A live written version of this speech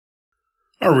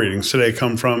Our readings today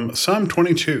come from Psalm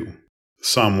 22,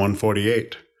 Psalm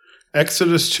 148,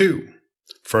 Exodus 2,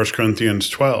 1 Corinthians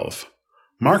 12,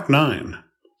 Mark 9,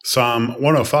 Psalm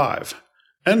 105,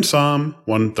 and Psalm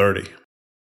 130.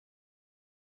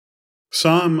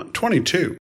 Psalm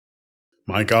 22.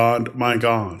 My God,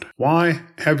 why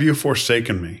have you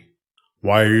forsaken me?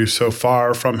 Why are you so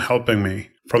far from helping me,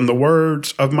 from the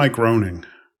words of my groaning?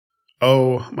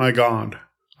 Oh, my God,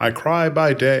 I cry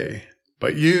by day,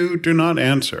 but you do not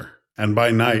answer, and by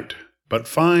night, but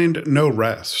find no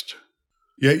rest.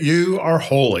 Yet you are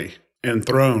holy,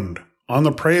 enthroned on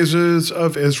the praises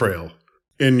of Israel.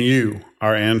 In you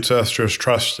our ancestors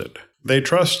trusted. They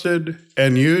trusted,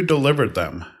 and you delivered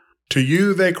them. To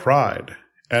you they cried,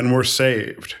 and were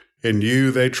saved. In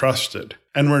you they trusted,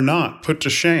 and were not put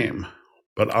to shame.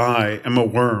 But I am a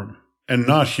worm, and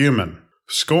not human,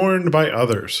 scorned by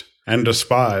others, and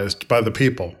despised by the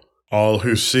people. All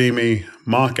who see me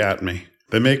mock at me.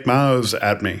 They make mouths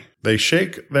at me. They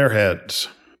shake their heads.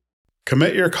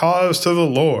 Commit your cause to the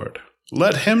Lord.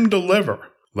 Let him deliver.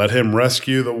 Let him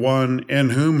rescue the one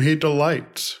in whom he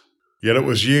delights. Yet it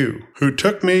was you who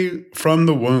took me from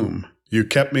the womb. You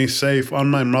kept me safe on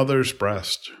my mother's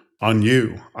breast. On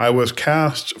you I was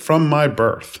cast from my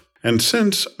birth, and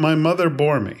since my mother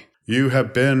bore me, you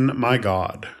have been my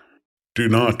God. Do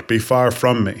not be far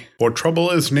from me, for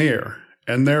trouble is near,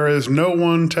 and there is no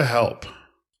one to help.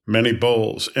 Many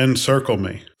bulls encircle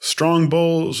me. Strong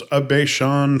bulls of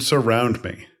Bashan surround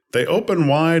me. They open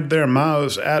wide their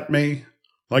mouths at me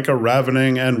like a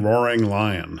ravening and roaring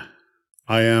lion.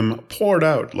 I am poured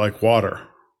out like water,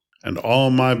 and all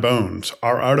my bones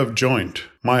are out of joint.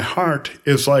 My heart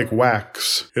is like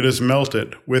wax. It is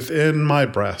melted within my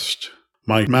breast.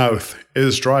 My mouth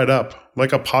is dried up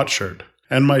like a potsherd,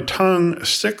 and my tongue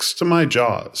sticks to my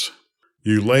jaws.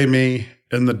 You lay me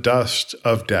in the dust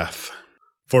of death.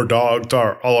 For dogs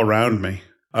are all around me.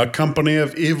 A company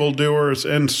of evildoers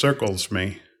encircles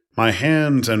me. My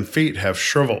hands and feet have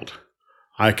shriveled.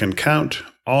 I can count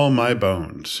all my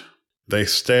bones. They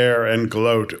stare and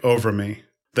gloat over me.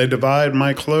 They divide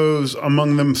my clothes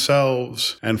among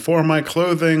themselves, and for my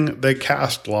clothing they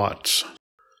cast lots.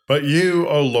 But you,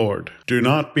 O Lord, do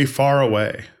not be far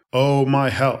away. O my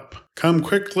help, come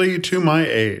quickly to my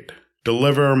aid.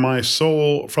 Deliver my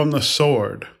soul from the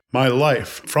sword, my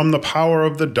life from the power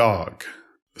of the dog.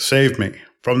 Save me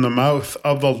from the mouth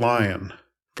of the lion.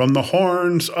 From the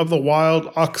horns of the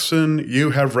wild oxen you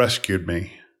have rescued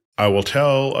me. I will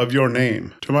tell of your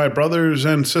name to my brothers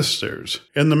and sisters.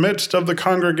 In the midst of the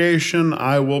congregation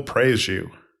I will praise you.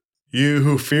 You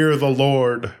who fear the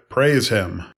Lord, praise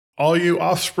him. All you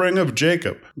offspring of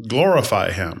Jacob, glorify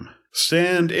him.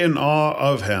 Stand in awe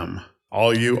of him,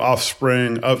 all you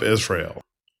offspring of Israel.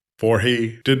 For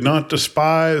he did not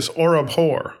despise or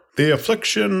abhor the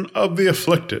affliction of the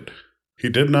afflicted. He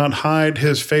did not hide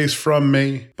his face from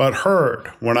me, but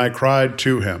heard when I cried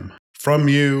to him. From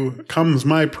you comes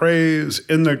my praise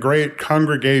in the great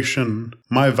congregation.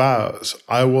 My vows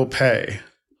I will pay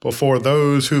before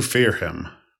those who fear him.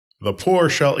 The poor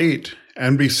shall eat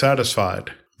and be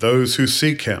satisfied. Those who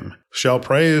seek him shall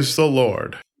praise the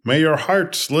Lord. May your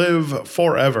hearts live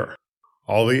forever.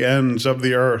 All the ends of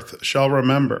the earth shall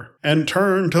remember and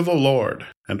turn to the Lord,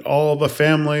 and all the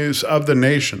families of the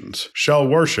nations shall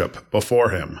worship before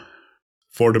him.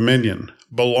 For dominion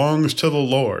belongs to the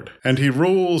Lord, and he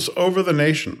rules over the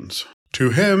nations. To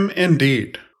him,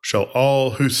 indeed, shall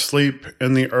all who sleep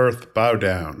in the earth bow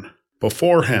down.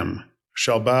 Before him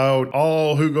shall bow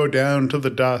all who go down to the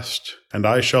dust, and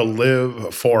I shall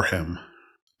live for him.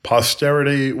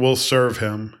 Posterity will serve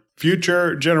him.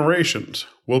 Future generations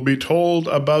will be told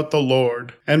about the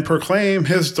Lord and proclaim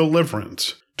his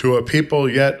deliverance to a people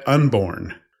yet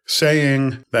unborn,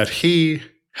 saying that he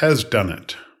has done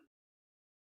it.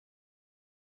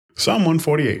 Psalm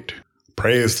 148.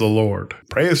 Praise the Lord.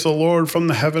 Praise the Lord from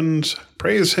the heavens.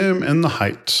 Praise him in the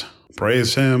heights.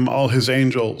 Praise him, all his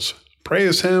angels.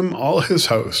 Praise him, all his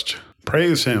host.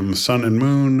 Praise him, sun and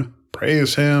moon.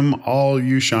 Praise him, all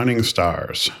you shining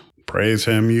stars. Praise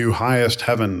him, you highest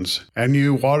heavens, and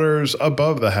you waters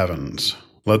above the heavens.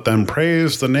 Let them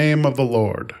praise the name of the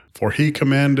Lord, for he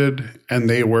commanded, and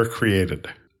they were created.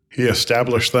 He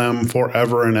established them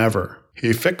forever and ever.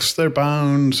 He fixed their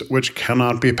bounds which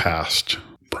cannot be passed.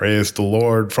 Praise the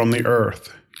Lord from the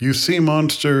earth, you sea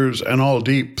monsters and all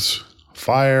deeps,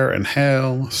 fire and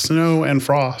hail, snow and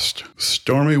frost,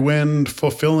 stormy wind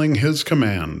fulfilling his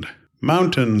command,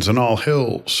 mountains and all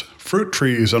hills, fruit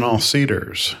trees and all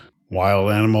cedars,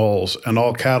 wild animals and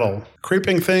all cattle,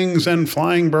 creeping things and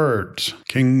flying birds,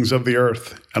 kings of the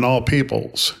earth and all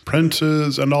peoples,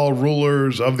 princes and all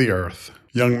rulers of the earth,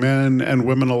 young men and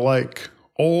women alike,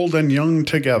 old and young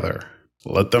together.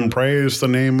 Let them praise the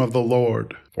name of the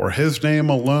Lord, for his name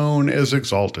alone is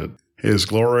exalted. His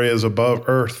glory is above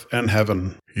earth and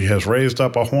heaven. He has raised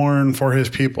up a horn for his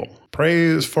people,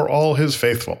 praise for all his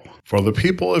faithful, for the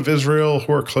people of Israel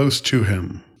who are close to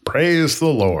him. Praise the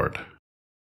Lord.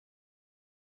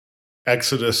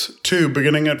 Exodus 2,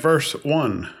 beginning at verse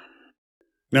 1.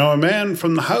 Now a man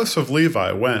from the house of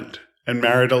Levi went and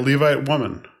married a Levite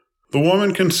woman. The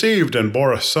woman conceived and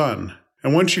bore a son,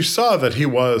 and when she saw that he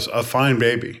was a fine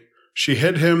baby, she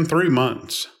hid him 3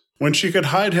 months. When she could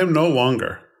hide him no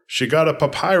longer, she got a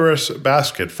papyrus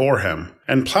basket for him,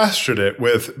 and plastered it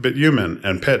with bitumen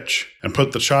and pitch, and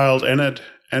put the child in it,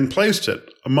 and placed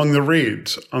it among the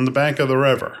reeds on the bank of the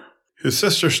river. His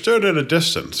sister stood at a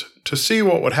distance to see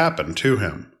what would happen to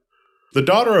him. The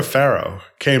daughter of Pharaoh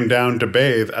came down to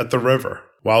bathe at the river,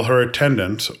 while her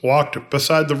attendants walked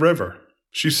beside the river.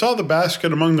 She saw the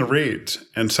basket among the reeds,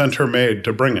 and sent her maid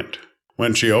to bring it.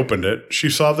 When she opened it, she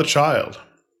saw the child.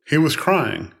 He was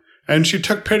crying, and she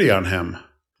took pity on him.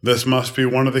 "This must be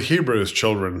one of the Hebrews'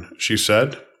 children," she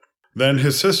said. Then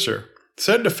his sister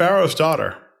said to Pharaoh's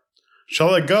daughter,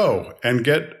 "Shall I go and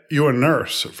get you a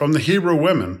nurse from the Hebrew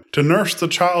women to nurse the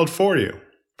child for you?"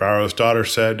 Pharaoh's daughter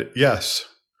said, "Yes."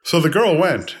 So the girl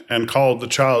went and called the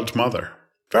child's mother.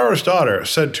 Pharaoh's daughter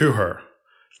said to her,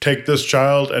 "Take this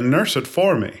child and nurse it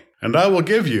for me, and I will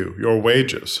give you your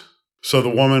wages." So the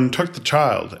woman took the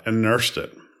child and nursed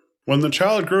it. When the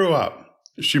child grew up,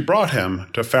 she brought him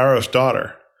to Pharaoh's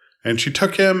daughter, and she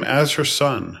took him as her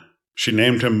son. She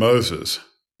named him Moses,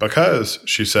 because,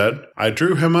 she said, "I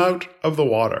drew him out of the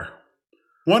water."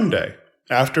 One day,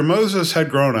 after Moses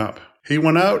had grown up, he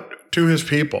went out to his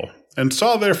people and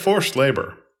saw their forced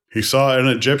labor. He saw an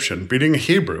Egyptian beating a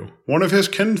Hebrew, one of his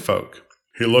kinfolk.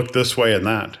 He looked this way and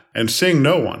that, and seeing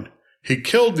no one, he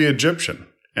killed the Egyptian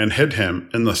and hid him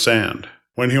in the sand.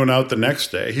 When he went out the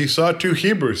next day, he saw 2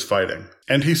 Hebrews fighting,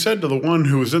 and he said to the one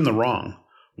who was in the wrong,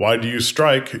 "Why do you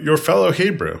strike your fellow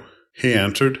Hebrew?" He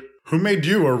answered, "Who made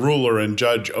you a ruler and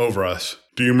judge over us?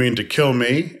 Do you mean to kill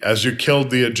me as you killed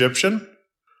the Egyptian?"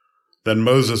 Then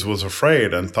Moses was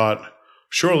afraid and thought,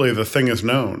 "Surely the thing is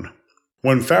known."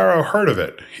 When Pharaoh heard of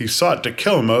it, he sought to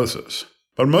kill Moses.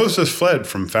 But Moses fled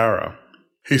from Pharaoh.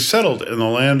 He settled in the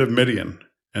land of Midian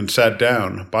and sat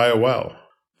down by a well.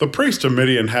 The priest of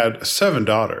Midian had 7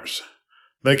 daughters.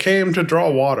 They came to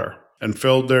draw water and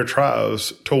filled their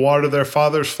troughs to water their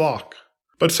father's flock.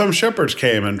 But some shepherds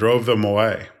came and drove them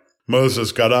away.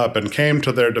 Moses got up and came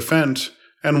to their defense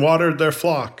and watered their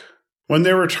flock. When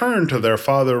they returned to their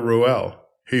father Reuel,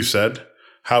 he said,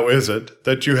 "How is it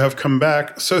that you have come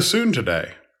back so soon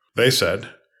today?" They said,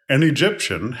 "An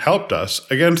Egyptian helped us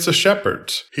against the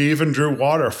shepherds. He even drew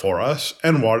water for us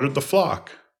and watered the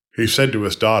flock." He said to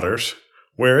his daughters,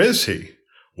 "Where is he?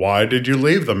 Why did you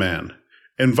leave the man?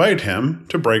 Invite him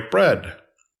to break bread."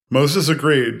 Moses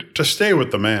agreed to stay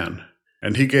with the man,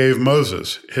 and he gave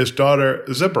Moses his daughter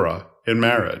Zipporah in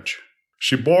marriage.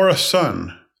 She bore a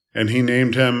son, and he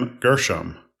named him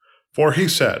Gershom, for he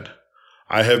said,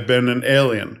 "I have been an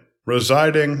alien,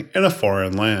 residing in a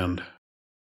foreign land."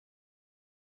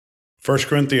 1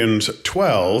 Corinthians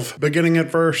 12, beginning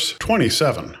at verse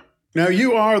 27. Now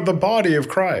you are the body of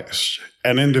Christ,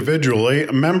 and individually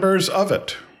members of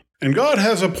it. And God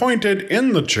has appointed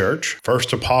in the church,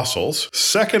 first apostles,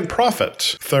 second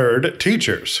prophets, third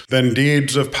teachers, then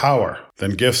deeds of power,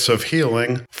 then gifts of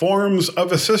healing, forms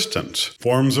of assistance,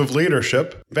 forms of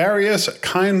leadership, various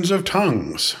kinds of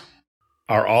tongues.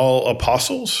 Are all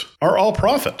apostles? Are all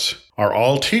prophets? Are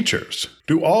all teachers?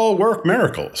 Do all work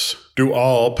miracles? Do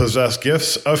all possess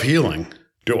gifts of healing?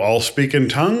 Do all speak in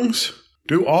tongues?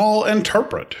 Do all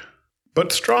interpret?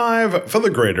 But strive for the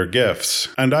greater gifts,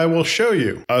 and I will show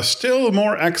you a still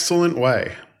more excellent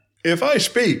way. If I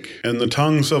speak in the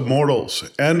tongues of mortals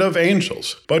and of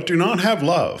angels, but do not have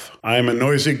love, I am a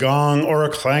noisy gong or a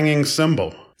clanging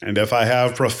cymbal. And if I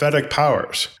have prophetic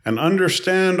powers, and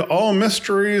understand all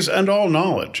mysteries and all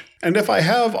knowledge, and if I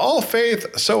have all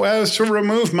faith so as to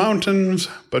remove mountains,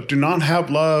 but do not have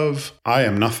love, I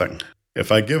am nothing.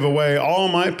 If I give away all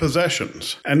my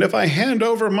possessions, and if I hand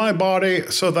over my body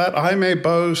so that I may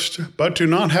boast, but do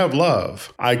not have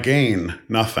love, I gain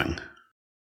nothing.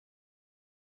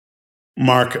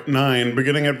 Mark 9,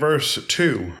 beginning at verse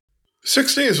 2.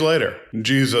 6 days later,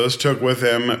 Jesus took with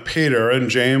him Peter and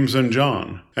James and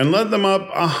John, and led them up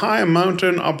a high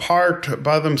mountain apart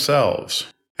by themselves.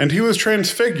 And he was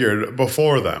transfigured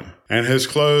before them, and his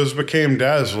clothes became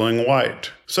dazzling white,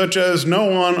 such as no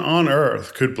one on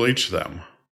earth could bleach them.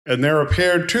 And there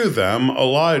appeared to them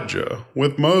Elijah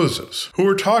with Moses, who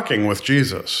were talking with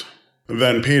Jesus.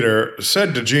 Then Peter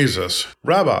said to Jesus,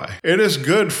 "Rabbi, it is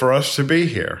good for us to be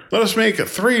here. Let us make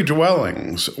 3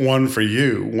 dwellings, one for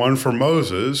you, one for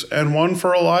Moses, and one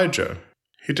for Elijah."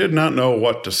 He did not know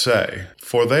what to say,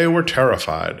 for they were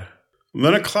terrified.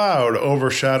 Then a cloud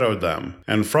overshadowed them,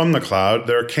 and from the cloud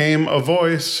there came a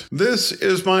voice, "This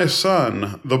is my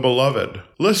Son, the Beloved.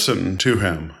 Listen to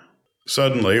him."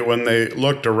 Suddenly, when they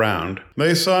looked around,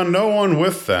 they saw no one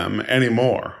with them any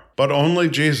more, but only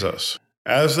Jesus.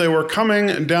 As they were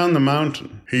coming down the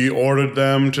mountain, he ordered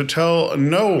them to tell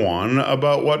no one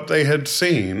about what they had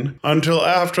seen until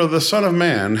after the Son of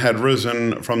Man had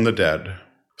risen from the dead.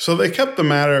 So they kept the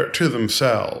matter to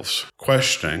themselves,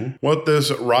 questioning what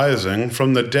this rising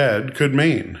from the dead could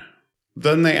mean.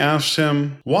 Then they asked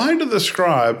him, "Why do the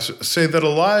scribes say that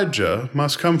Elijah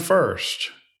must come first?"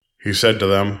 He said to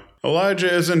them,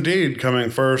 "Elijah is indeed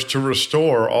coming first to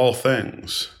restore all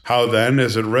things. How then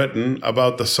is it written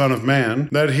about the Son of Man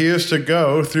that he is to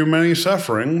go through many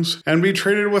sufferings and be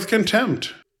treated with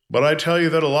contempt? But I tell you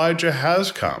that Elijah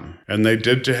has come, and they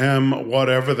did to him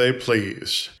whatever they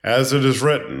pleased, as it is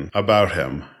written about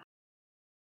him."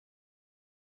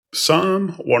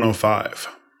 Psalm 105.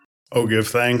 O give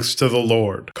thanks to the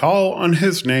Lord, call on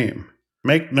his name,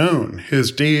 make known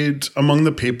his deeds among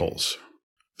the peoples.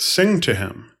 Sing to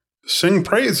him, sing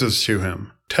praises to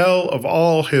him, tell of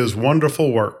all his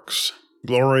wonderful works.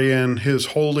 Glory in his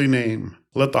holy name.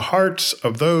 Let the hearts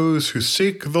of those who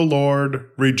seek the Lord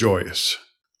rejoice.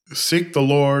 Seek the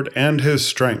Lord and his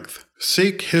strength.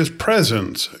 Seek his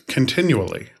presence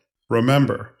continually.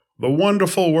 Remember the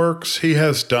wonderful works he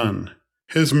has done,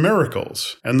 his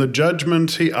miracles, and the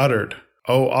judgments he uttered.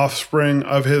 O offspring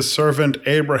of his servant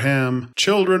Abraham,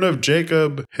 children of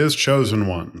Jacob, his chosen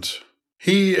ones.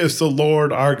 He is the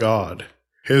Lord our God.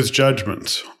 His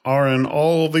judgments are in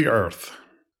all the earth.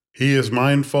 He is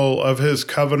mindful of his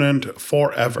covenant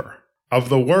forever, of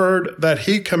the word that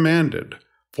he commanded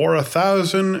for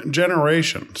 1,000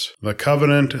 generations, the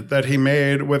covenant that he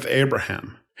made with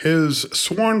Abraham, his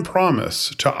sworn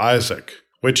promise to Isaac,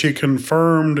 which he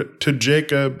confirmed to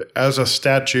Jacob as a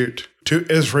statute, to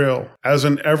Israel as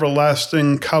an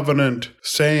everlasting covenant,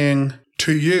 saying,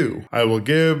 "To you I will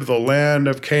give the land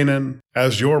of Canaan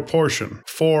as your portion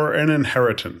for an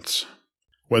inheritance."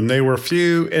 When they were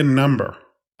few in number,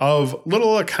 of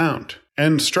little account,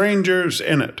 and strangers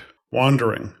in it,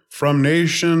 wandering from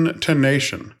nation to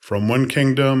nation, from one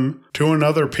kingdom to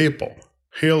another people,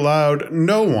 he allowed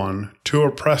no one to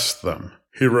oppress them.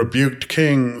 He rebuked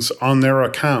kings on their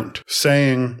account,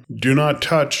 saying, "Do not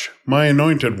touch my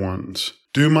anointed ones.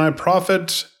 Do my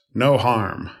prophets no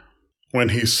harm." When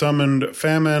he summoned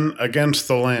famine against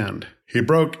the land, he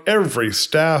broke every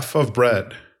staff of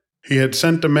bread. He had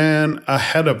sent a man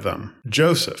ahead of them,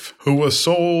 Joseph, who was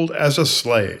sold as a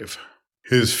slave.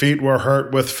 His feet were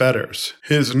hurt with fetters.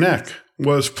 His neck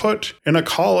was put in a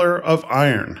collar of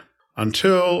iron,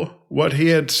 until what he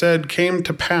had said came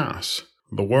to pass.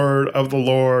 The word of the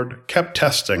Lord kept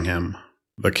testing him.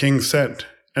 The king sent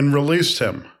and released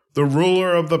him. The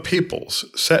ruler of the peoples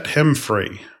set him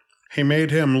free. He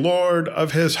made him lord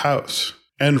of his house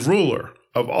and ruler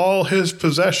of all his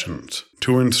possessions,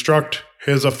 to instruct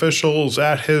his officials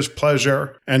at his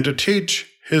pleasure and to teach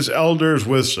his elders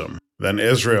wisdom. Then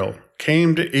Israel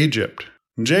came to Egypt.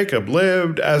 Jacob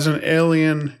lived as an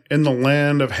alien in the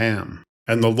land of Ham.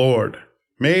 And the Lord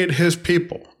made his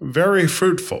people very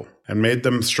fruitful and made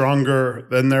them stronger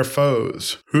than their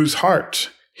foes, whose hearts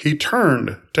he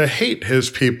turned to hate his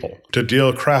people, to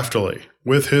deal craftily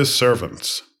with his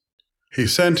servants. He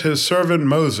sent his servant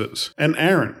Moses and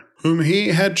Aaron, whom he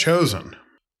had chosen.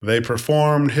 They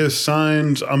performed his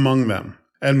signs among them,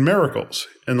 and miracles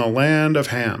in the land of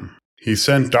Ham. He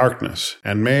sent darkness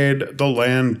and made the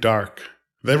land dark.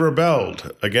 They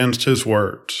rebelled against his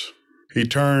words. He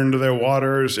turned their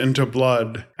waters into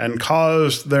blood and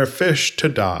caused their fish to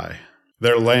die.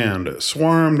 Their land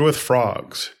swarmed with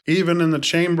frogs, even in the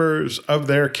chambers of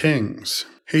their kings.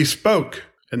 He spoke,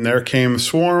 and there came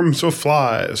swarms of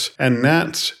flies and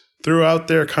gnats throughout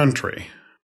their country.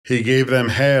 He gave them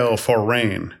hail for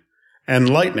rain, and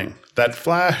lightning that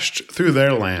flashed through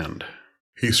their land.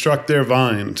 He struck their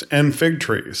vines and fig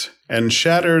trees, and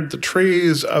shattered the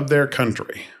trees of their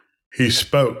country. He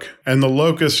spoke, and the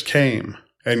locusts came,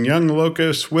 and young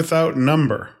locusts without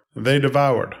number. They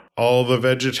devoured all the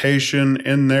vegetation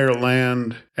in their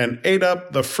land, and ate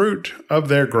up the fruit of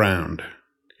their ground.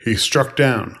 He struck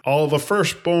down all the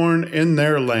firstborn in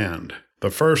their land, the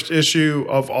first issue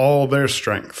of all their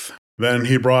strength. Then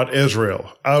he brought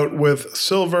Israel out with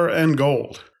silver and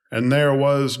gold, and there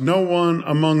was no one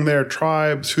among their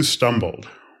tribes who stumbled.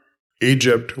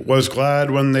 Egypt was glad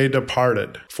when they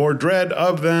departed, for dread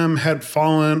of them had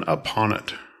fallen upon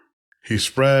it. He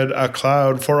spread a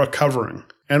cloud for a covering,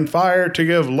 and fire to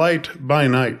give light by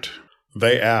night.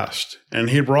 They asked, and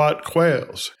he brought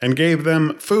quails, and gave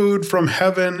them food from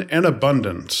heaven in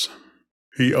abundance.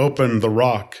 He opened the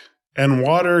rock, and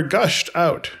water gushed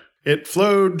out. It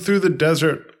flowed through the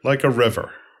desert like a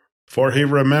river. For he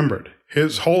remembered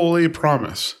his holy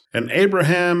promise, and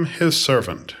Abraham his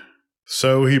servant.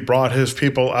 So he brought his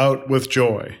people out with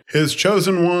joy, his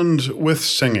chosen ones with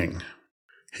singing.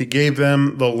 He gave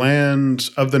them the lands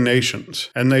of the nations,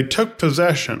 and they took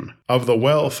possession of the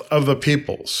wealth of the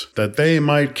peoples, that they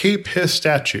might keep his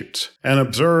statutes and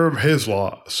observe his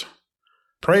laws.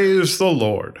 Praise the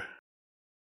Lord.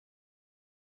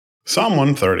 Psalm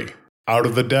 130. Out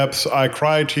of the depths I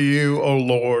cry to you, O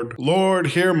Lord. Lord,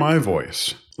 hear my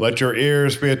voice. Let your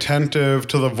ears be attentive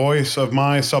to the voice of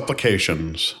my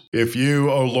supplications. If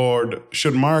you, O Lord,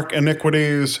 should mark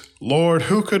iniquities, Lord,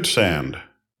 who could stand?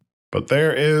 But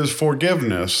there is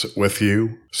forgiveness with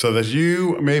you, so that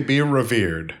you may be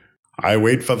revered. I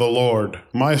wait for the Lord.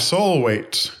 My soul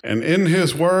waits, and in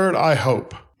his word I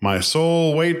hope. My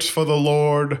soul waits for the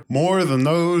Lord more than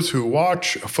those who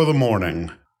watch for the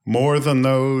morning. More than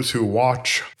those who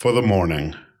watch for the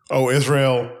morning. O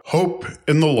Israel, hope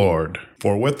in the Lord.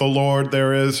 For with the Lord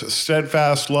there is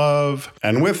steadfast love,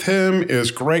 and with him is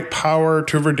great power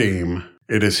to redeem.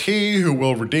 It is he who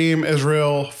will redeem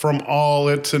Israel from all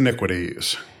its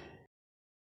iniquities.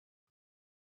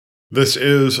 This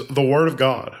is the word of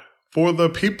God for the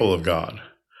people of God.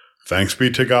 Thanks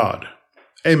be to God.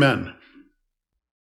 Amen.